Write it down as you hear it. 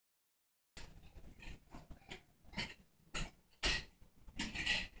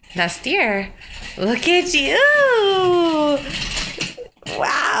Now steer. Look at you.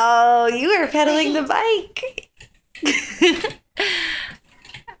 Wow, you are pedaling the bike.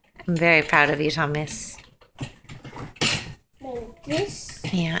 I'm very proud of you, Thomas. Like this.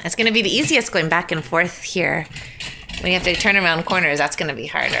 Yeah, it's going to be the easiest going back and forth here. When you have to turn around corners, that's going to be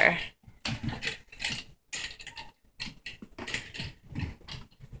harder.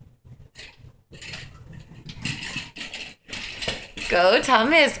 Go,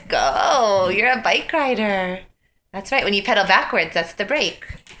 Thomas, go. You're a bike rider. That's right. When you pedal backwards, that's the brake.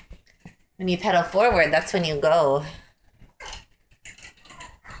 When you pedal forward, that's when you go.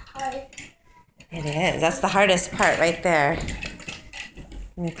 It is. That's the hardest part right there.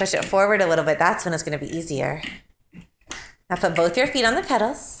 When you push it forward a little bit, that's when it's going to be easier. Now put both your feet on the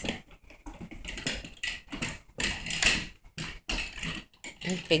pedals.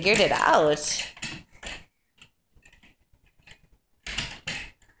 You figured it out.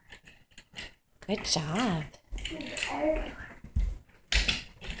 Good job.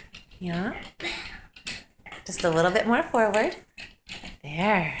 Yeah. Just a little bit more forward.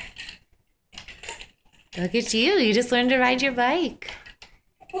 There. Look at you. You just learned to ride your bike.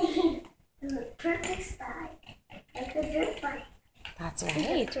 Perfect side. Like a dirt bike. That's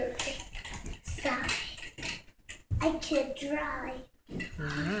right. Perfect side. I can drive.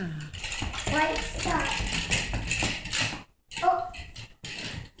 Yeah. Right side. Oh.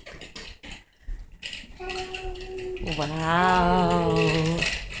 Wow.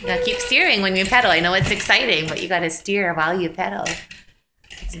 Now keep steering when you pedal. I know it's exciting, but you got to steer while you pedal.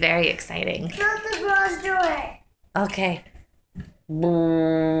 It's very exciting. Close the garage door. Okay.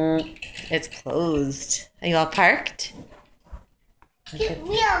 It's closed. Are you all parked? Get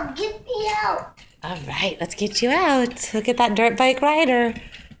me out. Get me out. All right, let's get you out. Look at that dirt bike rider.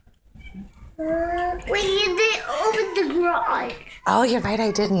 Wait, you didn't open the garage. Oh, you're right,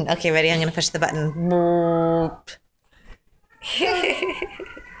 I didn't. Okay, ready? I'm going to push the button.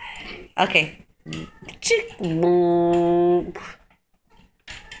 Okay.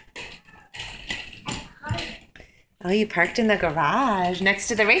 Oh, you parked in the garage next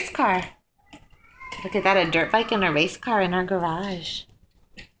to the race car. Look at that, a dirt bike and a race car in our garage.